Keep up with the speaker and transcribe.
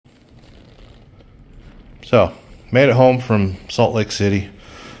So, made it home from Salt Lake City.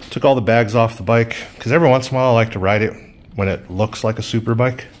 Took all the bags off the bike, because every once in a while I like to ride it when it looks like a super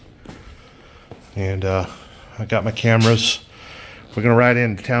bike. And I got my cameras. We're going to ride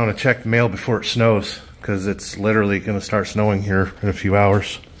into town and check the mail before it snows, because it's literally going to start snowing here in a few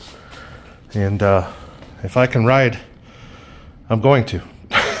hours. And if I can ride, I'm going to.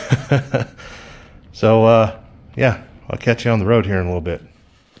 So, yeah, I'll catch you on the road here in a little bit.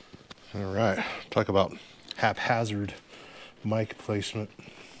 All right, talk about haphazard mic placement.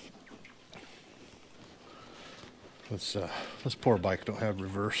 This poor bike don't have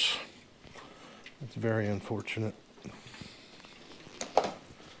reverse. It's very unfortunate.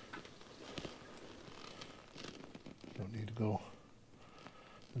 Don't need to go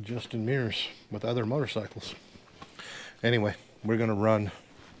adjusting mirrors with other motorcycles. Anyway, we're gonna run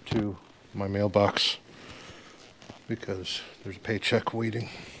to my mailbox because there's a paycheck waiting,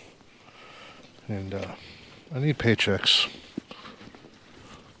 and I need paychecks.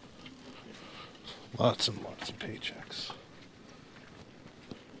 Lots and lots of paychecks.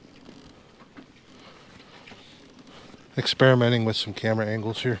 Experimenting with some camera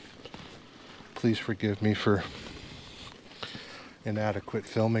angles here. Please forgive me for inadequate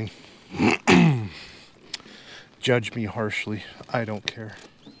filming. Judge me harshly. I don't care.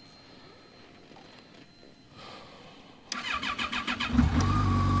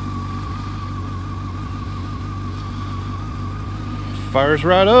 Fire's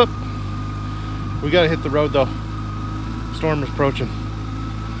right up. We gotta hit the road though. Storm is approaching.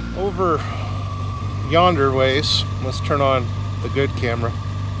 Over yonder ways, let's turn on the good camera.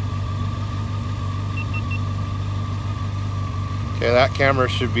 Okay, that camera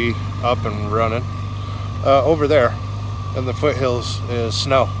should be up and running. Over there in the foothills is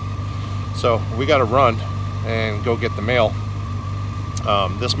snow. So we gotta run and go get the mail.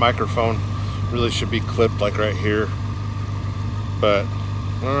 This microphone really should be clipped like right here. But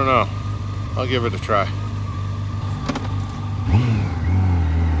I don't know. I'll give it a try.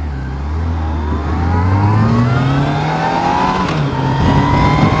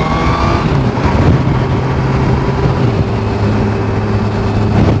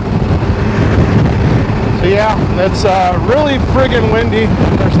 So yeah, it's really friggin' windy.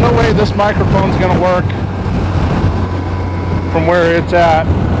 There's no way this microphone's gonna work from where it's at.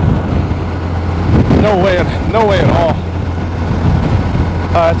 No way at all.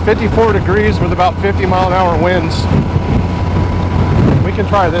 It's 54 degrees with about 50-mile-an-hour winds. We can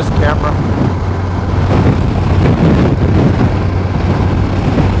try this camera.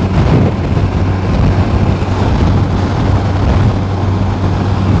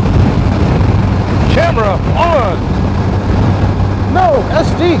 Camera on! No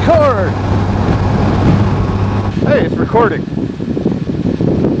SD card! Hey, it's recording.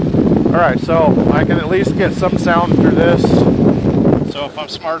 Alright, so I can at least get some sound through this. So if I'm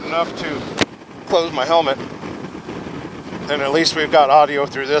smart enough to close my helmet, then at least we've got audio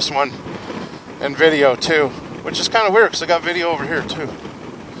through this one and video too, which is kind of weird because I got video over here too.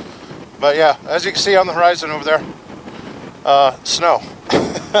 But yeah, as you can see on the horizon over there, snow.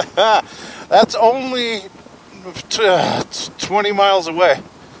 That's only 20 miles away.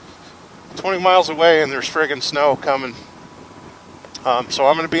 20 miles away and there's friggin' snow coming. So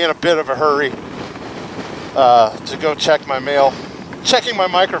I'm going to be in a bit of a hurry to go check my mail. Checking my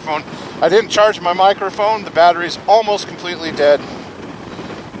microphone. I didn't charge my microphone. The battery's almost completely dead.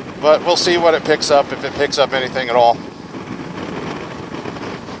 But we'll see what it picks up, if it picks up anything at all.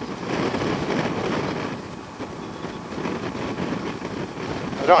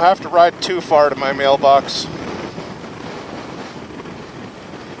 I don't have to ride too far to my mailbox.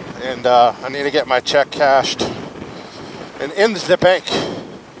 And I need to get my check cashed and in the bank.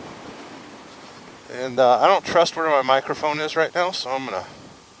 And I don't trust where my microphone is right now, so I'm going to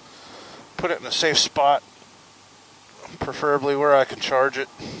put it in a safe spot, preferably where I can charge it.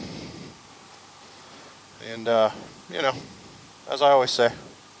 And, you know, as I always say,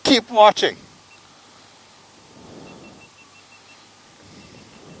 keep watching.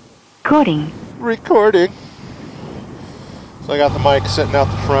 Recording. So I got the mic sitting out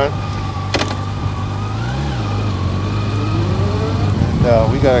the front.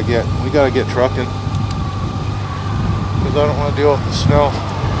 And we gotta get trucking. Because I don't want to deal with the snow.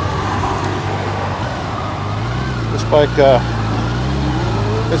 This bike,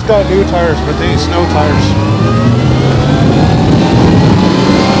 it's got new tires, but they ain't snow tires.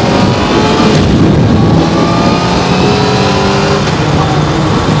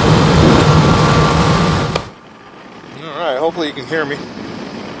 Alright, hopefully you can hear me.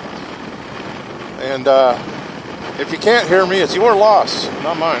 And if you can't hear me, it's your loss,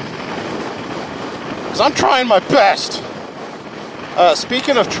 not mine. because I'm trying my best.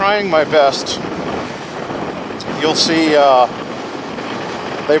 Speaking of trying my best, you'll see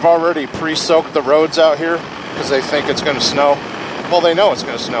they've already pre-soaked the roads out here because they think it's going to snow. Well, they know it's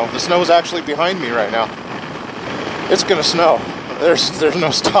going to snow. The snow is actually behind me right now. It's going to snow. There's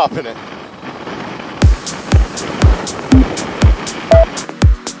no stopping it.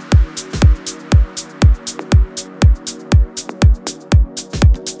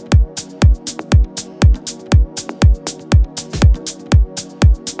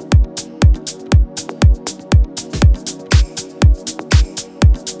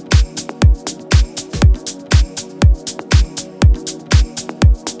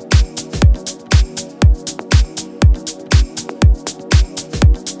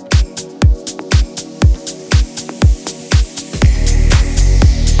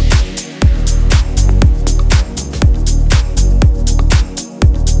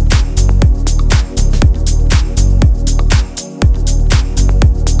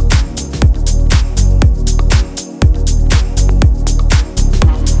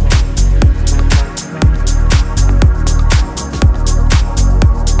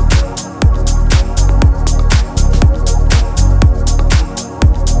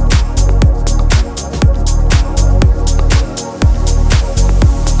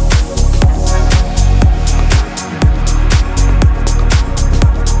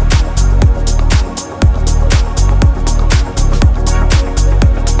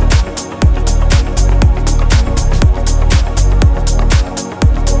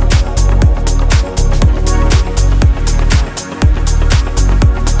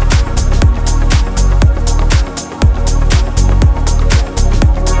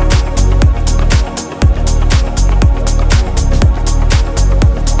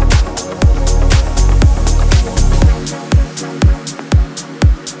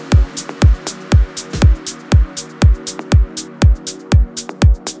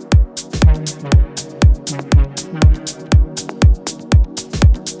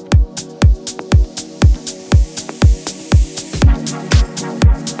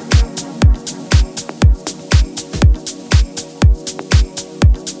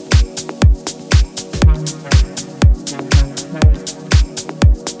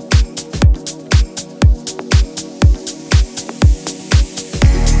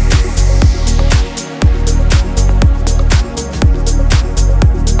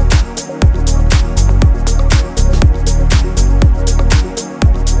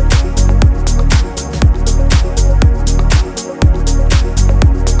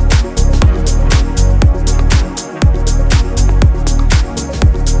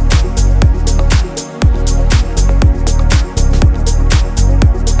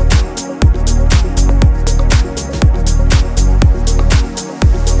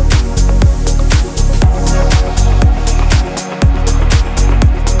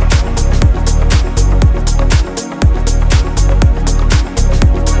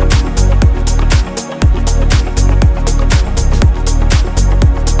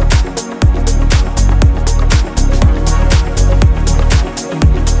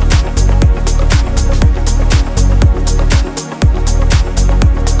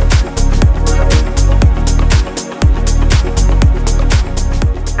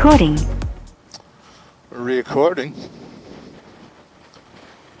 Recording. Recording.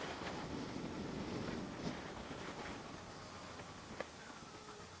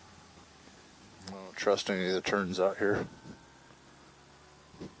 I don't trust any of the turns out here.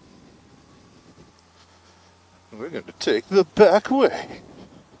 We're going to take the back way.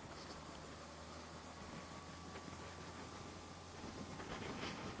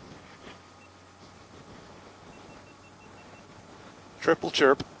 Triple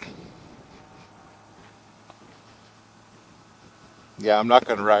chirp. Yeah, I'm not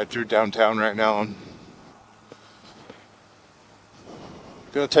going to ride through downtown right now. I'm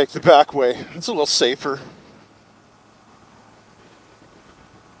going to take the back way. It's a little safer.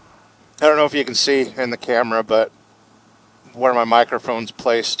 I don't know if you can see in the camera, but where my microphone's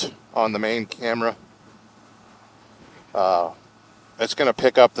placed on the main camera, it's going to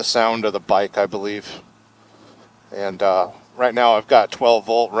pick up the sound of the bike, I believe. And right now I've got 12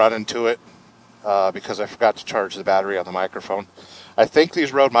 volt running to it because I forgot to charge the battery on the microphone. I think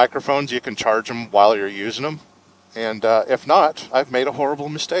these Rode microphones, you can charge them while you're using them. And if not, I've made a horrible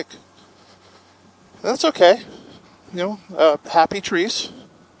mistake. That's okay. You know, happy trees.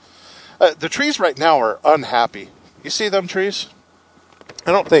 The trees right now are unhappy. You see them trees?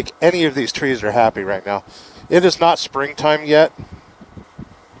 I don't think any of these trees are happy right now. It is not springtime yet.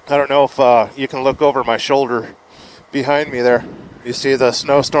 I don't know if you can look over my shoulder behind me there. You see the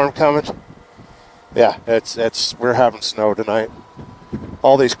snowstorm coming? Yeah, we're having snow tonight.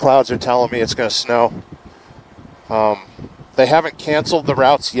 All these clouds are telling me it's going to snow. They haven't canceled the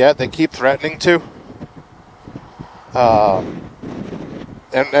routes yet. They keep threatening to.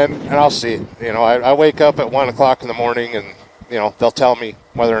 And I'll see. You know, I wake up at 1 o'clock in the morning, and you know they'll tell me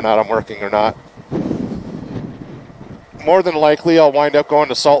whether or not I'm working or not. More than likely, I'll wind up going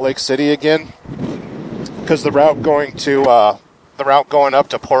to Salt Lake City again, because the route going up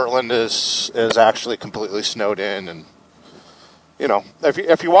to Portland is actually completely snowed in. And you know,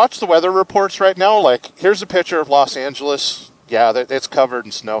 if you watch the weather reports right now, like here's a picture of Los Angeles. Yeah, it's covered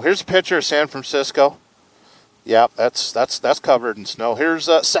in snow. Here's a picture of San Francisco. Yeah, that's covered in snow. Here's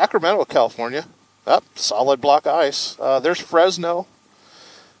Sacramento, California. Solid block ice. There's Fresno.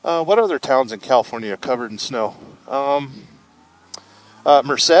 What other towns in California are covered in snow?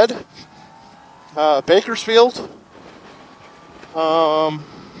 Merced. Bakersfield.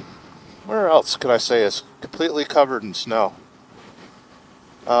 Where else could I say is completely covered in snow?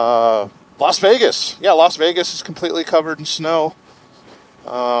 Las Vegas. Yeah, Las Vegas is completely covered in snow.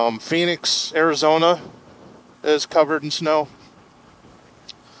 Phoenix, Arizona is covered in snow.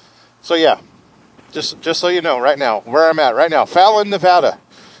 So yeah, just so you know right now, where I'm at right now, Fallon, Nevada.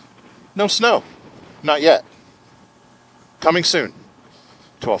 No snow. Not yet. Coming soon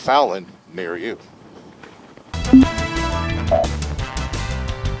to a Fallon near you.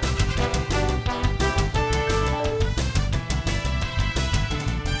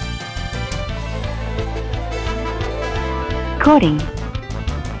 Recording.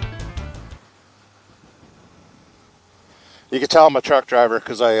 You can tell I'm a truck driver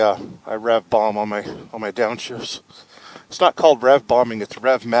because I rev bomb on my downshifts. It's not called rev bombing, it's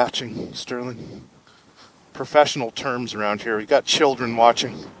rev matching, Sterling. Professional terms around here. We got children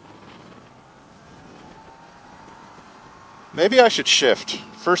watching. Maybe I should shift.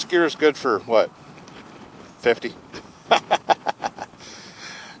 First gear is good for what? 50.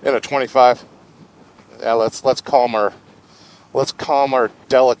 In a 25. Yeah, let's calm our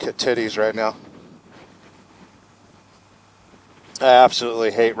delicate titties right now. I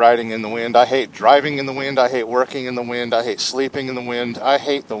absolutely hate riding in the wind. I hate driving in the wind. I hate working in the wind. I hate sleeping in the wind. I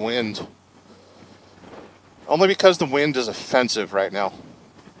hate the wind. Only because the wind is offensive right now.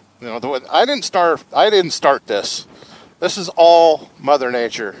 You know, I didn't start this. This is all Mother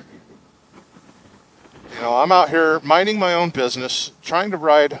Nature. You know, I'm out here minding my own business, trying to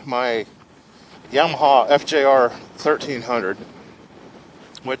ride my Yamaha FJR 1300,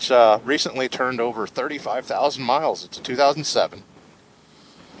 which recently turned over 35,000 miles. It's a 2007.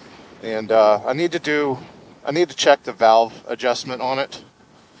 And I need to check the valve adjustment on it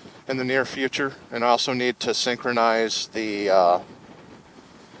in the near future, and I also need to synchronize the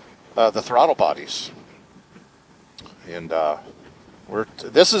throttle bodies. And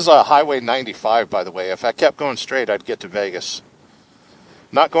this is Highway 95, by the way. If I kept going straight, I'd get to Vegas.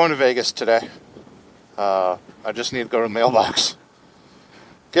 Not going to Vegas today. I just need to go to the mailbox.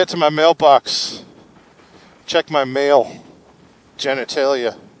 Get to my mailbox. Check my mail.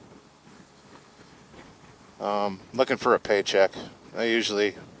 Genitalia. Looking for a paycheck. I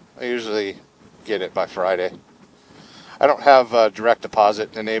usually get it by Friday. I don't have direct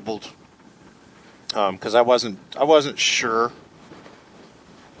deposit enabled because I wasn't sure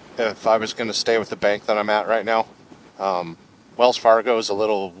if I was going to stay with the bank that I'm at right now. Wells Fargo is a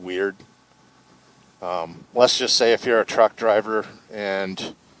little weird. Let's just say if you're a truck driver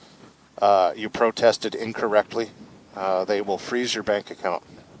and you protested incorrectly, they will freeze your bank account.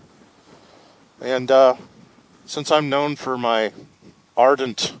 And since I'm known for my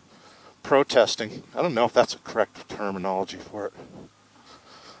ardent protesting, I don't know if that's a correct terminology for it.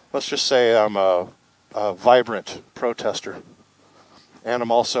 Let's just say I'm a vibrant protester, and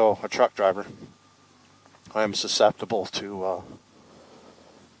I'm also a truck driver. I'm susceptible to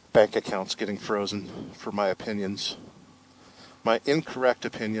bank accounts getting frozen for my opinions, my incorrect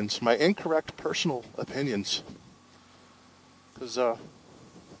opinions, my incorrect personal opinions, because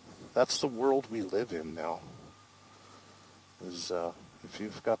that's the world we live in now. Is if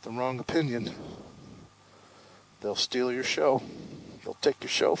you've got the wrong opinion, they'll steal your show. They'll take your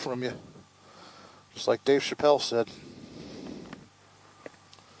show from you. Just like Dave Chappelle said.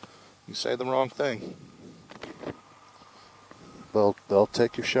 You say the wrong thing, they'll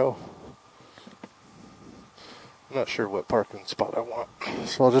take your show. I'm not sure what parking spot I want,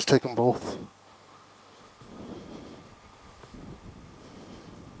 so I'll just take them both.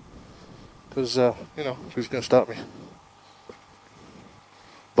 Because, you know, who's going to stop me?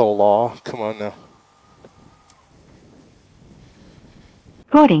 The law? Come on now.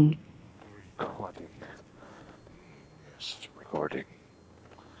 Recording. Recording. Yes, recording.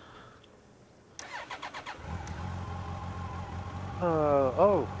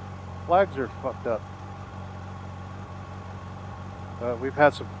 Oh, flags are fucked up. We've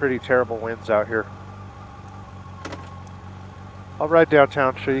had some pretty terrible winds out here. I'll ride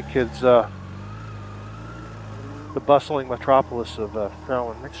downtown, show you kids the bustling metropolis of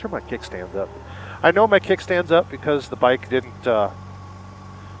Fallon. Make sure my kickstand's up. I know my kickstand's up because the bike didn't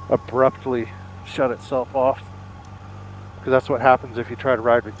abruptly shut itself off. Because that's what happens if you try to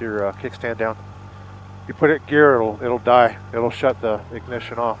ride with your kickstand down. You put it in gear, it'll die. It'll shut the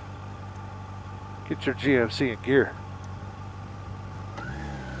ignition off. Get your GMC in gear.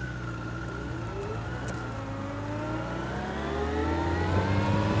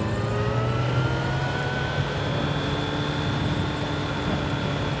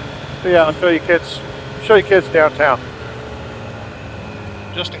 So yeah, I'll show you kids downtown.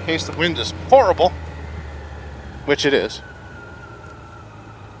 Just in case the wind is horrible, which it is.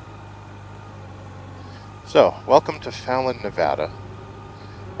 So, welcome to Fallon, Nevada.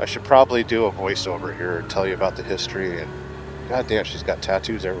 I should probably do a voiceover here and tell you about the history, and goddamn, she's got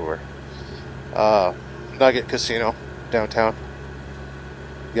tattoos everywhere. Nugget Casino, downtown.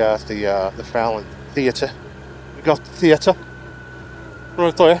 You got the Fallon Theater. We got the theater.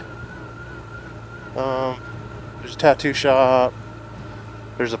 Right there. There's a tattoo shop.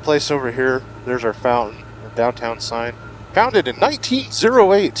 There's a place over here. There's our fountain, our downtown sign. Founded in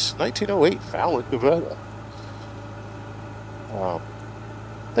 1908. 1908, Fallon, Nevada.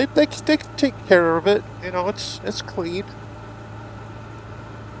 They take care of it. You know, it's clean.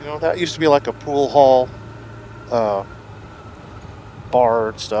 You know, that used to be like a pool hall, bar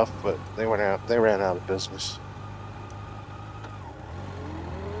and stuff, but they ran out of business.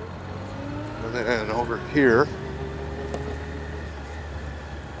 And then over here,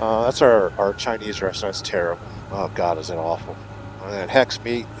 that's our Chinese restaurant. It's terrible. Oh God, is it awful. And then Hex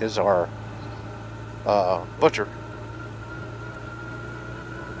Meat is our butcher.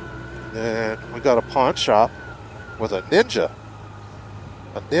 And we got a pawn shop with a ninja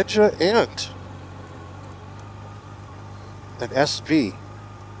and an SV.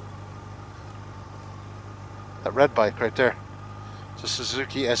 That red bike right there. It's a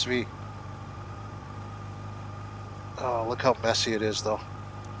Suzuki SV. Oh, look how messy it is, though.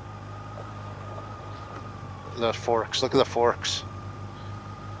 The forks. Look at the forks.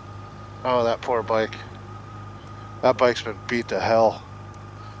 Oh, that poor bike. That bike's been beat to hell.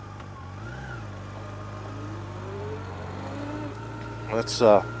 Let's,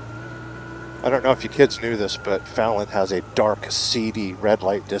 I don't know if you kids knew this, but Fallon has a dark, seedy red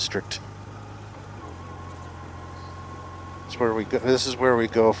light district. It's where we go. This is where we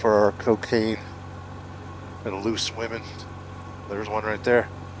go for our cocaine and loose women. There's one right there.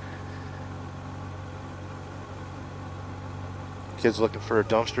 Kids looking for a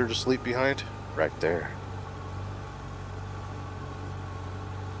dumpster to sleep behind? Right there.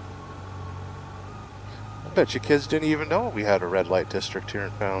 I bet you kids didn't even know we had a red light district here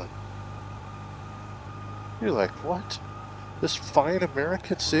in Fallon. You're like, what? This fine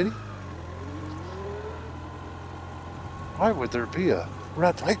American city? Why would there be a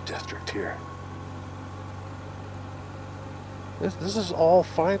red light district here? This is all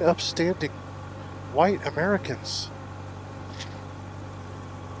fine, upstanding white Americans.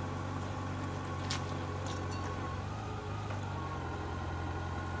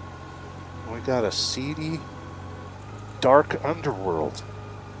 We got a seedy, dark underworld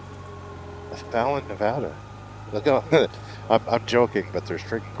of Fallon, Nevada. Look out. I'm joking, but there's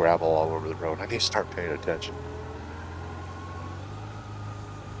freaking gravel all over the road. I need to start paying attention.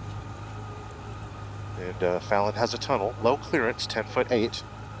 And Fallon has a tunnel, low clearance, 10'8".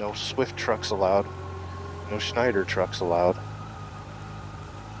 No Swift trucks allowed. No Schneider trucks allowed.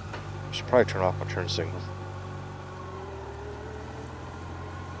 Should probably turn off my turn signal.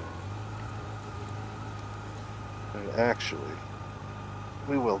 And actually,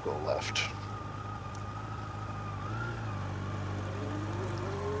 we will go left.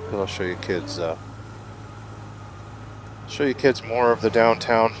 I'll show you kids. Show you kids more of the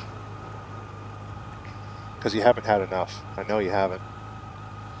downtown. Because you haven't had enough. I know you haven't.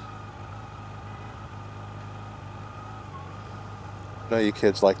 I know you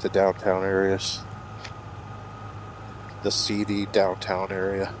kids like the downtown areas. The seedy downtown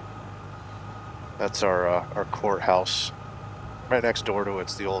area. That's our courthouse. Right next door to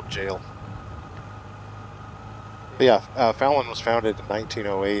it's the old jail. But yeah, Fallon was founded in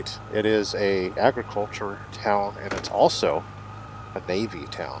 1908. It is a agriculture town, and it's also a Navy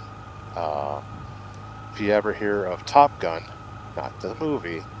town. If you ever hear of Top Gun, not the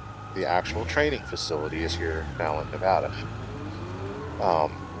movie, the actual training facility is here in Fallon, Nevada.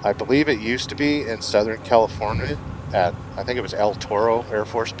 I believe it used to be in Southern California, at, I think it was El Toro Air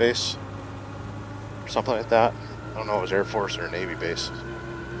Force Base, or something like that. I don't know if it was Air Force or Navy base.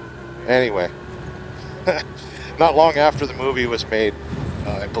 Anyway, not long after the movie was made,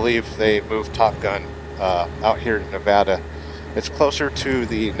 I believe they moved Top Gun out here to Nevada. It's closer to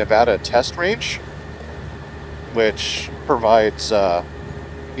the Nevada test range, which provides,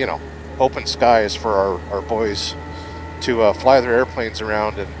 you know, open skies for our boys to fly their airplanes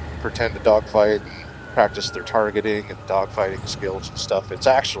around and pretend to dogfight and practice their targeting and dogfighting skills and stuff. It's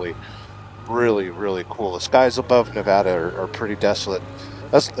actually really, really cool. The skies above Nevada are pretty desolate.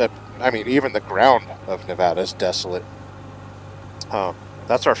 I mean, even the ground of Nevada is desolate.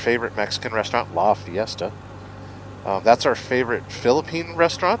 That's our favorite Mexican restaurant, La Fiesta. That's our favorite Philippine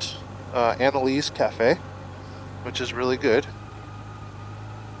restaurant, Annalise Cafe, which is really good.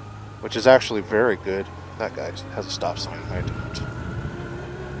 Which is actually very good. That guy has a stop sign. I don't.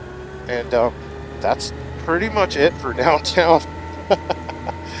 And that's pretty much it for downtown.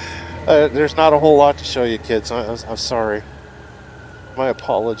 There's not a whole lot to show you, kids. I'm sorry. My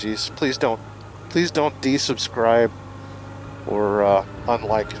apologies. Please don't desubscribe or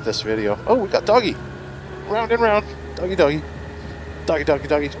unlike this video. Oh, we got doggy. Round and round. Doggy, doggy. Doggy, doggy,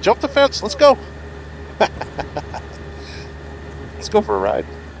 doggy. Jump the fence. Let's go. Let's go for a ride.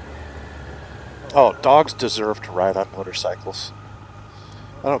 Oh, dogs deserve to ride on motorcycles.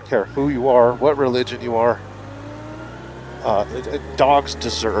 I don't care who you are, what religion you are. Dogs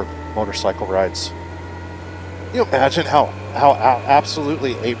deserve motorcycle rides. Can you imagine how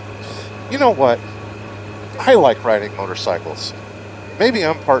absolutely you know what? I like riding motorcycles. Maybe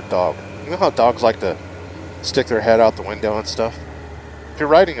I'm part dog. You know how dogs like to stick their head out the window and stuff? If you're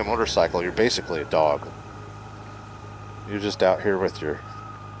riding a motorcycle, you're basically a dog. You're just out here with your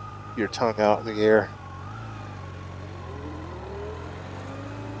tongue out in the air.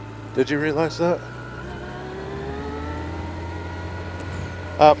 Did you realize that?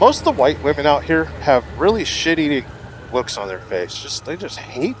 Most of the white women out here have really shit-eating looks on their face. They just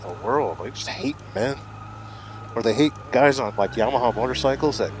hate the world. They just hate men. Or they hate guys on like Yamaha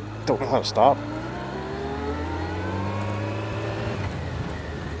motorcycles that don't know how to stop.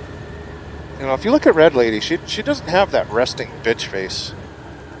 You know, if you look at Red Lady, she doesn't have that resting bitch face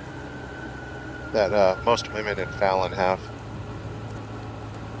that most women in Fallon have.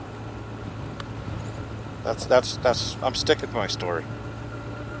 That's I'm sticking to my story.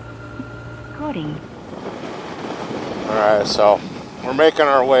 Recording. Alright, so we're making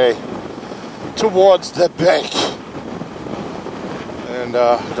our way towards the bank and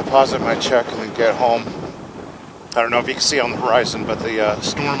deposit my check and then get home. I don't know if you can see on the horizon, but the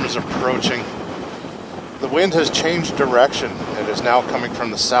storm is approaching. The wind has changed direction. It is now coming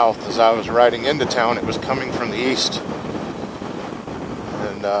from the south. As I was riding into town, it was coming from the east.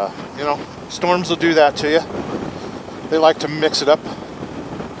 And, you know, storms will do that to you. They like to mix it up.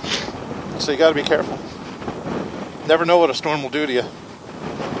 So you gotta be careful. Never know what a storm will do to you.